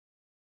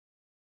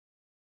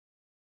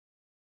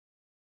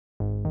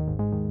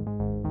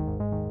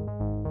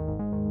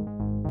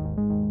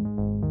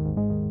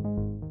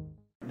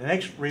The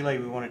next relay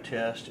we want to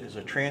test is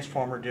a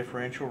transformer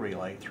differential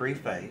relay,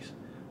 three-phase.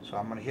 So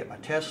I'm going to hit my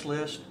test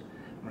list.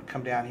 I'm going to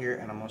come down here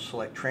and I'm going to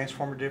select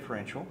transformer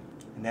differential,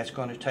 and that's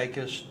going to take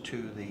us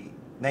to the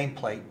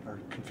nameplate or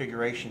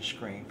configuration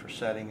screen for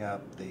setting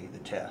up the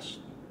test.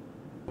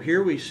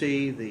 Here we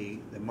see the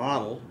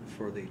model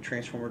for the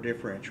transformer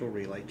differential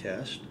relay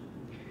test,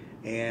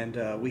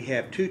 and we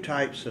have two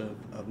types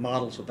of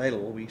models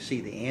available. We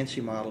see the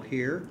ANSI model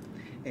here,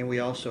 and we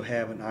also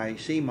have an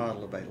IEC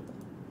model available.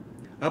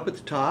 Up at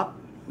the top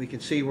we can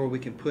see where we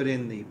can put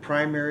in the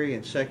primary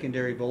and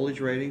secondary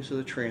voltage ratings of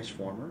the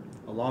transformer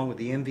along with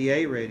the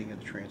MVA rating of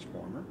the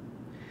transformer.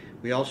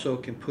 We also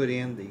can put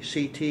in the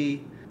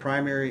CT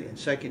primary and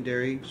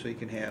secondary, so you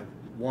can have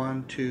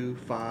 1, 2,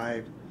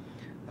 5,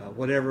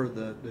 whatever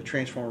the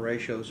transformer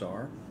ratios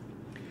are.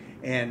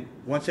 And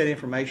once that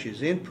information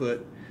is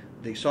input,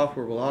 the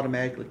software will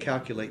automatically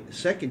calculate the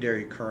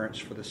secondary currents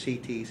for the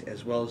CTs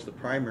as well as the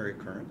primary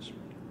currents.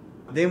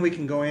 Then we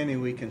can go in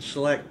and we can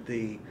select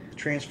the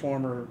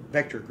transformer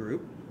vector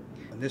group.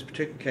 In this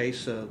particular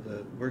case,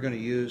 we're going to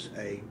use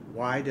a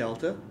Y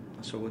delta,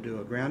 so we'll do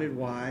a grounded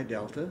Y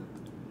delta,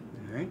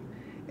 all right,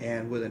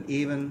 and with an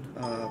even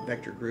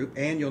vector group.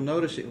 And you'll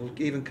notice it will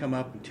even come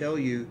up and tell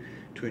you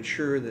to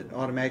ensure that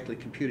automatically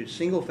computed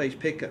single phase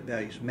pickup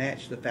values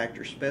match the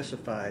factor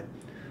specified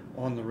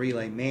on the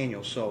relay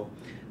manual. So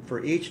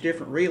for each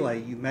different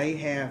relay you may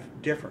have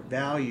different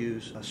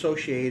values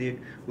associated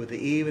with the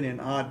even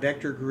and odd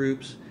vector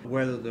groups,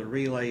 whether the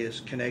relay is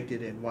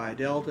connected in Y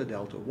delta,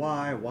 delta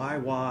Y,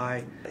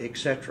 YY,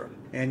 etc.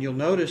 And you'll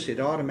notice it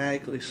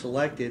automatically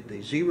selected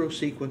the zero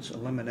sequence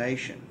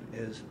elimination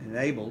is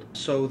enabled,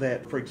 so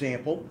that, for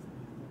example,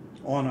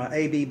 on an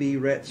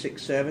ABB RET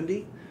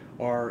 670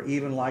 or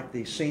even like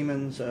the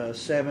Siemens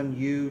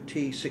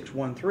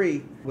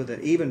 7UT613 with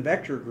an even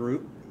vector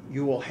group,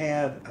 you will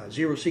have a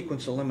zero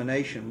sequence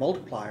elimination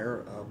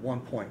multiplier of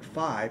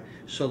 1.5,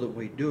 so that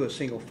we do a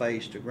single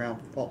phase to ground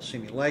fault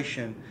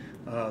simulation,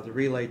 the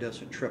relay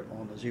doesn't trip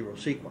on the zero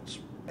sequence.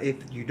 If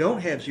you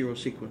don't have zero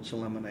sequence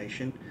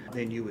elimination,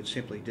 then you would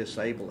simply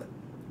disable it.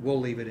 We'll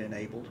leave it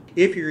enabled.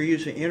 If you're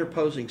using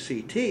interposing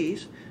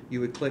CTs,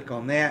 you would click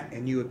on that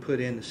and you would put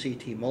in the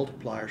CT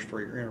multipliers for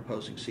your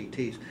interposing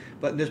CTs.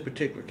 But in this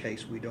particular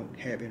case, we don't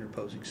have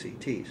interposing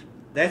CTs.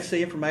 That's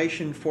the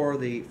information for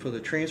the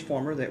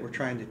transformer that we're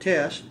trying to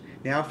test.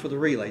 Now for the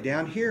relay.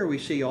 Down here we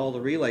see all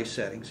the relay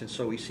settings, and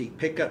so we see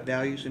pickup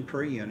values in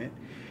per unit.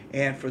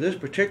 And for this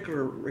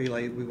particular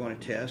relay we want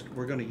to test,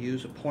 we're going to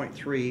use a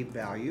 0.3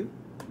 value.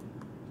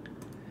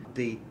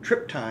 The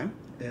trip time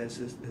is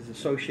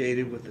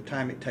associated with the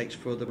time it takes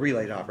for the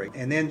relay to operate.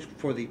 And then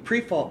for the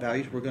pre-fault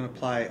values, we're going to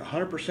apply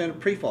 100% of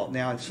pre-fault.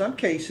 Now in some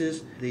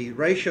cases the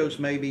ratios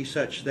may be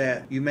such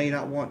that you may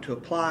not want to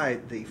apply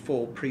the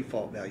full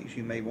pre-fault values.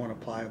 You may want to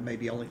apply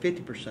maybe only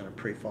 50% of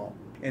pre-fault.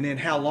 And then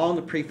how long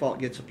the pre-fault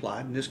gets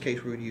applied. In this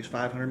case we're going to use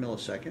 500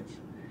 milliseconds.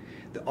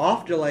 The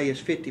off delay is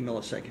 50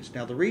 milliseconds.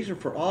 Now the reason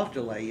for off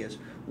delay is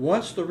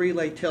once the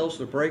relay tells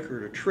the breaker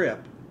to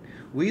trip,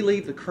 we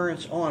leave the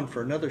currents on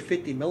for another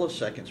 50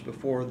 milliseconds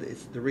before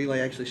the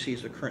relay actually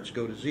sees the currents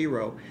go to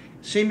zero,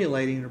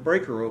 simulating a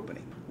breaker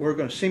opening. We're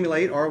going to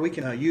simulate, or we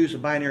can use a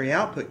binary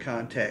output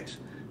context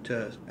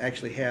to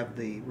actually have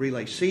the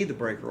relay see the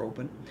breaker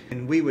open,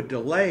 and we would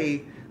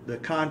delay the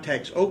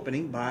contact's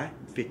opening by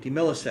 50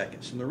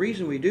 milliseconds. And the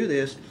reason we do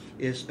this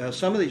is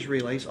some of these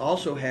relays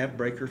also have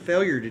breaker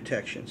failure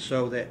detection,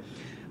 so that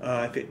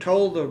if it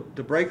told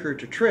the breaker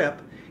to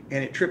trip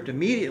and it tripped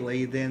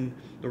immediately, then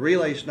the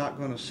relay is not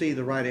going to see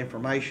the right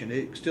information.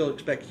 It still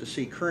expects to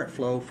see current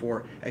flow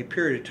for a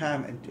period of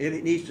time, and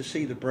it needs to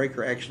see the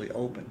breaker actually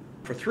open.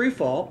 For through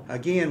fault,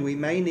 again, we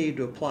may need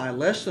to apply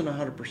less than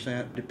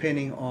 100%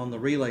 depending on the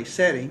relay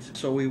settings.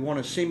 So we want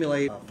to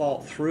simulate a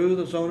fault through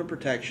the zone of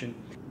protection.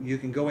 You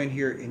can go in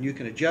here and you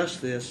can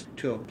adjust this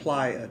to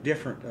apply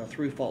different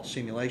through fault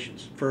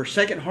simulations. For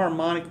second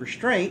harmonic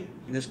restraint,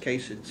 in this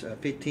case it's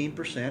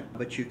 15%,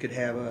 but you could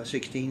have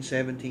 16,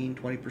 17,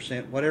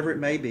 20%, whatever it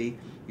may be.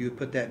 You would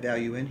put that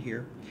value in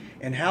here.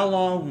 And how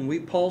long, when we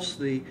pulse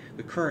the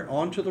current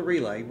onto the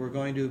relay, we're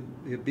going to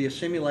be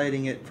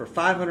simulating it for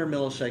 500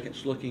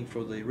 milliseconds, looking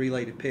for the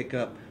relay to pick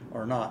up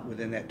or not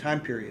within that time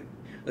period.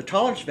 The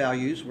tolerance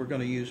values, we're going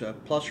to use a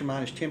plus or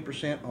minus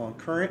 10% on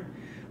current.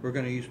 We're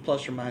going to use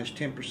plus or minus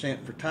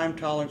 10% for time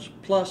tolerance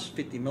plus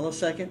 50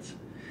 milliseconds.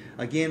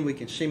 Again, we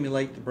can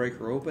simulate the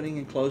breaker opening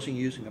and closing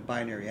using a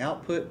binary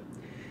output.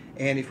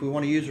 And if we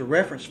want to use a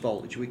reference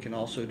voltage, we can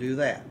also do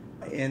that.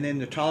 And then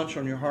the tolerance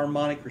on your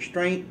harmonic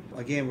restraint,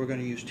 again, we're going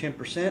to use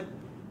 10%.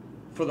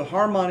 For the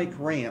harmonic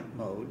ramp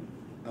mode,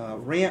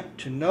 ramp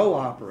to no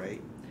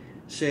operate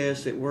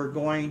says that we're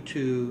going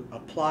to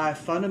apply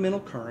fundamental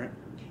current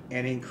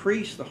and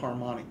increase the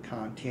harmonic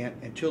content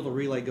until the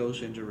relay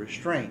goes into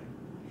restraint.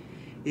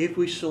 If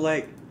we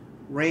select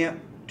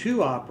ramp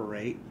to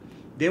operate,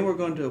 then we're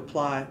going to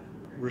apply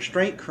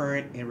restraint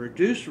current and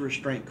reduce the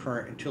restraint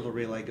current until the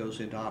relay goes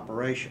into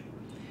operation.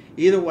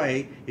 Either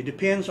way, it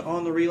depends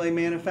on the relay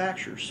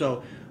manufacturer.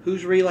 So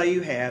whose relay you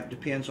have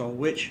depends on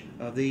which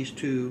of these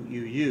two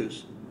you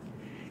use.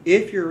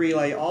 If your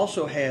relay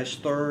also has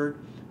third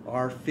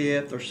or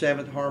fifth or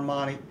seventh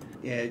harmonic,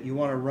 you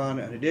want to run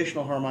an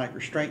additional harmonic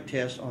restraint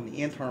test on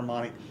the nth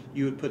harmonic,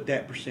 you would put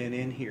that percent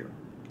in here.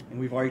 And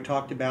we've already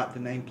talked about the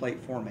nameplate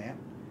format.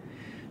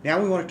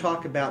 Now we want to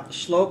talk about the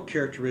slope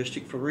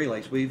characteristic for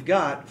relays. We've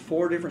got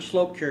 4 different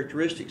slope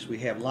characteristics. We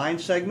have line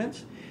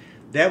segments.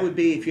 That would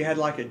be if you had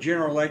like a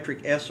General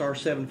Electric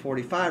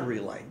SR745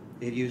 relay.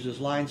 It uses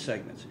line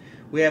segments.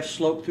 We have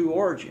slope through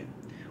origin.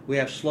 We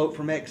have slope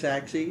from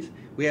x-axis.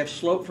 We have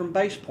slope from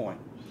base point.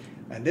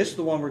 And this is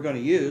the one we're going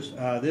to use.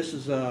 This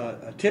is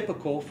a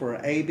typical for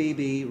an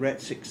ABB RET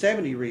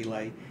 670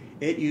 relay.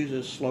 It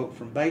uses slope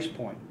from base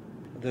point.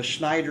 The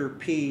Schneider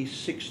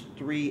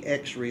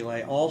P63X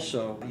relay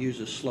also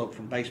uses slope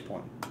from base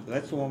point. So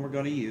that's the one we're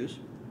going to use.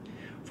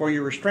 For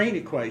your restraint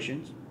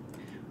equations,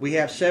 we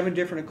have 7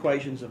 different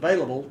equations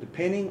available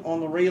depending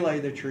on the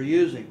relay that you're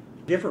using.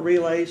 Different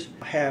relays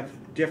have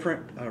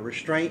different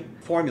restraint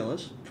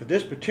formulas. For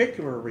this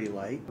particular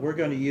relay, we're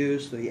going to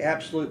use the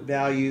absolute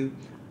value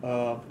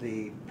of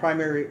the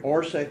primary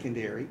or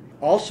secondary.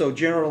 Also,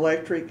 General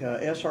Electric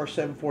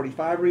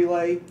SR745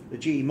 relay, the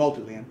GE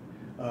Multilin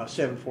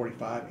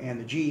 745, and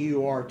the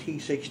GUR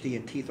T60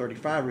 and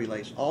T35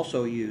 relays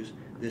also use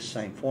this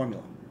same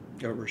formula,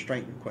 or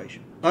restraint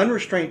equation.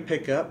 Unrestrained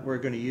pickup, we're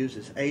going to use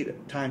this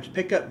 8 times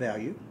pickup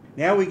value.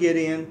 Now we get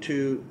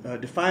into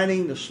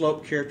defining the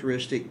slope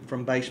characteristic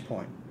from base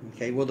point.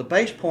 Okay, well, the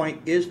base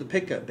point is the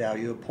pickup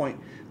value of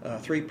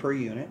 0.3 per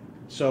unit.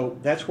 So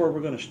that's where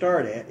we're going to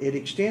start at. It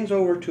extends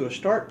over to a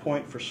start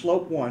point for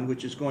slope 1,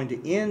 which is going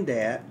to end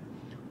at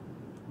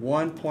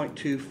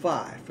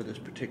 1.25 for this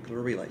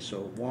particular relay.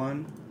 So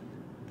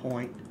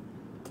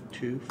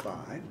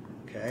 1.25,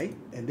 okay?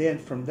 And then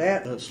from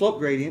that, the slope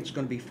gradient is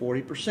going to be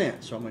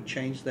 40%. So I'm going to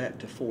change that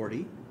to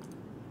 40.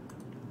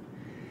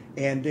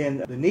 And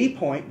then the knee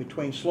point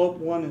between slope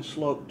 1 and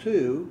slope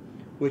 2,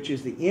 which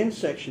is the end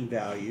section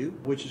value,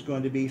 which is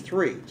going to be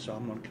 3. So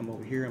I'm going to come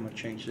over here, I'm going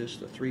to change this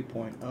to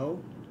 3.0.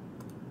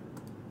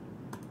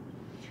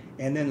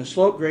 And then the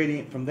slope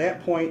gradient from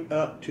that point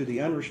up to the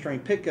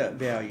unrestrained pickup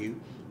value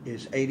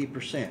is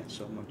 80%.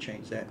 So I'm going to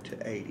change that to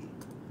 80.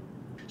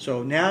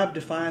 So now I've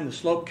defined the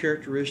slope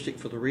characteristic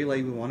for the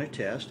relay we want to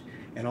test,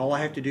 and all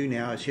I have to do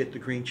now is hit the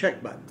green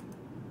check button.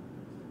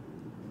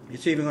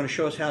 It's even going to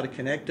show us how to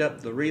connect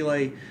up the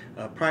relay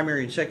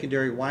primary and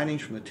secondary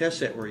windings from the test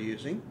set we're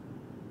using.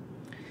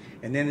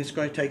 And then it's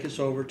going to take us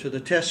over to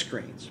the test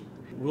screens.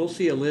 We'll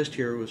see a list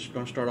here which is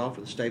going to start off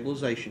with the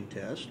stabilization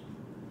test,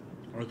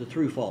 or the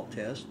through fault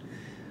test.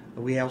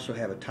 We also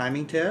have a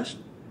timing test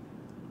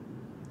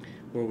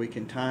where we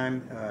can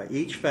time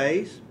each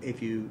phase.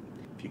 If you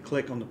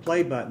click on the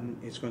play button,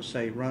 it's going to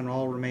say run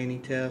all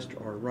remaining tests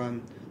or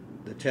run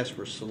the test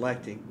we're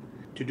selecting.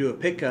 To do a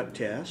pickup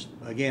test,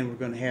 again, we're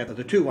going to have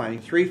the 2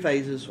 windings, 3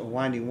 phases, or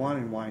winding 1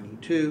 and winding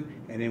 2,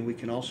 and then we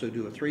can also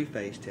do a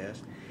 3-phase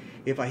test.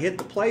 If I hit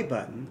the play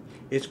button,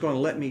 it's going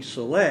to let me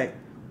select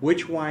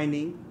which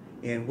winding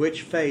and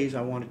which phase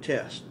I want to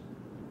test.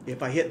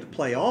 If I hit the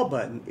play all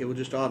button, it will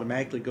just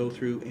automatically go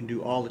through and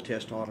do all the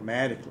tests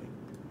automatically.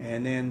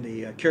 And then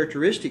the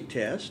characteristic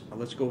test,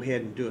 let's go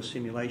ahead and do a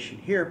simulation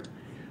here.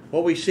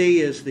 What we see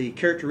is the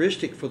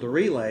characteristic for the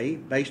relay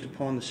based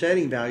upon the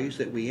setting values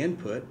that we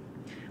input.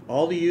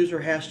 All the user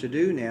has to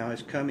do now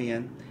is come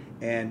in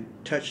and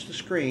touch the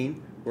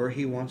screen where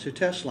he wants a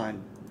test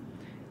line.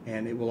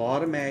 And it will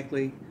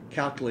automatically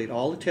calculate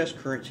all the test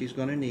currents he's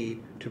going to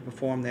need to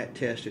perform that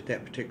test at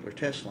that particular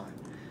test line.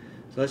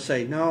 So let's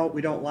say, no,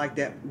 we don't like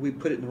that. We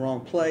put it in the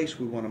wrong place.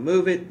 We want to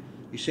move it.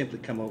 You simply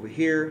come over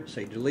here,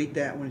 say delete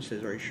that one. It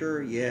says, are you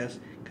sure? Yes.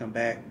 Come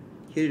back,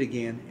 hit it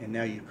again, and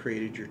now you've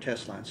created your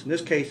test lines. In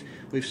this case,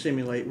 we're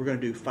going to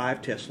do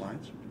 5 test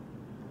lines.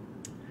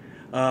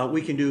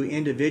 We can do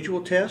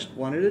individual tests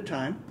one at a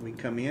time. We can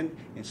come in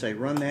and say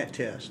run that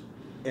test.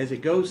 As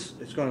it goes,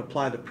 it's going to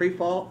apply the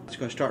pre-fault. It's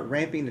going to start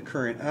ramping the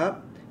current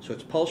up. So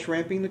it's pulse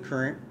ramping the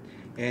current,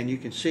 and you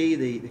can see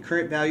the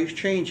current values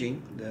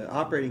changing. The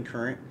operating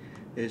current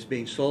is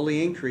being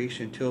slowly increased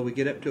until we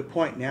get up to a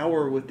point. Now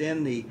we're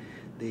within the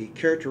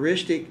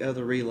characteristic of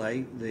the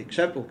relay, the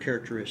acceptable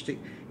characteristic,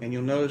 and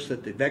you'll notice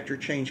that the vector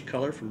changed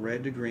color from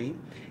red to green,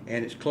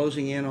 and it's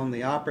closing in on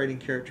the operating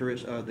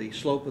characteristic, the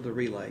slope of the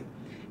relay.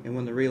 And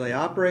when the relay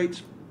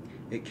operates,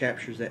 it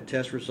captures that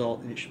test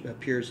result and it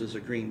appears as a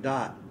green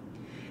dot.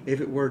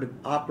 If it were to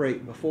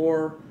operate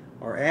before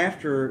or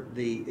after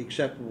the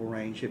acceptable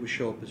range, it would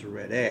show up as a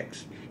red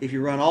X. If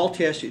you run all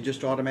tests, it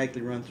just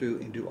automatically run through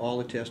and do all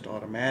the tests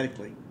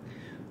automatically.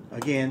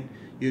 Again,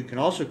 you can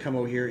also come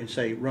over here and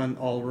say run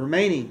all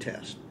remaining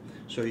tests.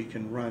 So you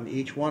can run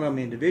each one of them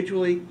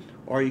individually,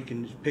 or you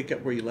can pick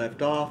up where you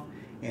left off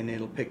and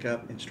it'll pick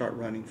up and start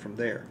running from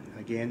there.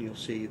 Again, you'll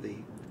see the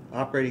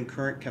operating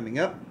current coming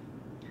up,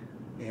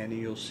 and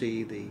you'll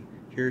see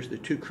here's the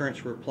 2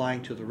 currents we're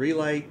applying to the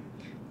relay,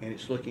 and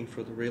it's looking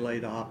for the relay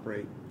to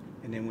operate.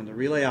 And then when the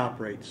relay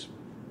operates,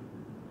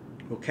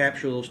 we'll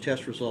capture those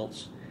test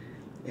results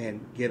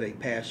and give a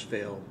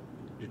pass-fail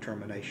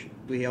determination.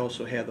 We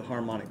also have the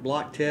harmonic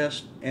block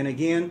test, and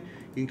again,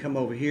 you can come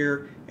over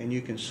here and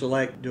you can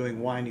select doing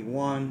winding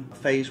 1,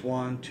 phase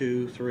 1,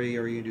 2, 3,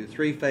 or you can do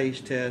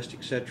 3-phase test,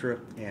 etc.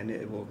 And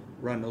it will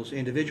run those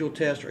individual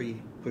tests, or you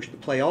push the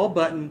play all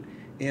button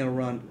and it'll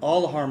run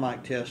all the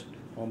harmonic tests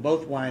on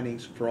both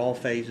windings for all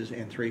phases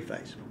and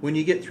 3-phase. When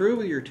you get through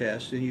with your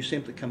test, then you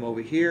simply come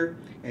over here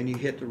and you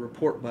hit the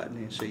report button,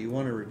 and so you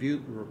want to review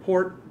the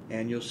report,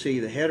 and you'll see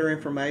the header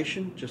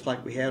information just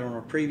like we had on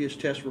our previous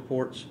test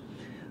reports.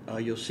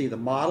 You'll see the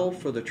model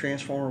for the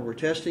transformer we're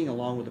testing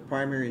along with the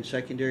primary and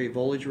secondary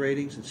voltage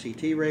ratings and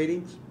CT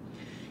ratings.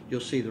 You'll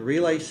see the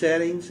relay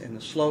settings and the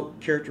slope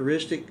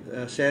characteristic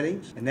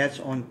settings, and that's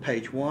on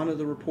page 1 of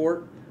the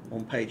report.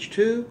 On page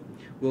 2,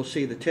 we'll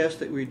see the test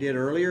that we did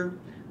earlier,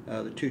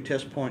 the 2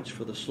 test points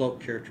for the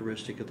slope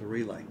characteristic of the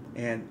relay.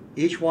 And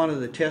each one of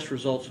the test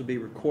results will be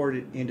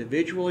recorded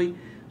individually,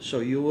 so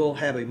you will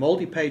have a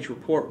multi-page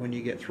report when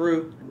you get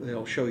through.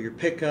 It'll show your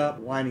pickup,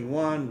 winding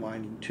 1,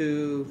 winding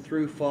 2,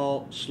 through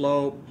fault,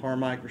 slope,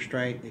 harmonic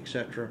restraint,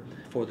 etc.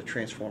 for the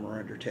transformer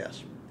under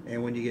test.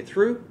 And when you get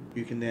through,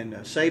 you can then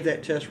save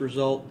that test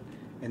result,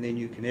 and then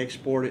you can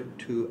export it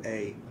to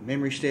a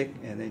memory stick,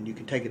 and then you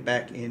can take it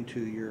back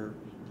into your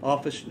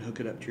office and hook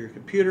it up to your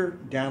computer,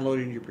 download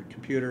it into your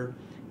computer,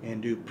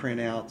 and do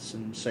printouts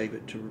and save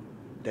it to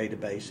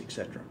database,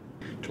 etc.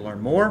 To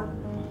learn more,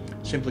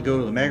 simply go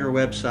to the Megger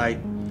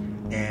website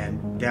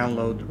and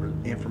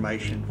download the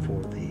information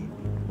for the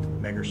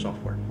Megger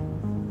software.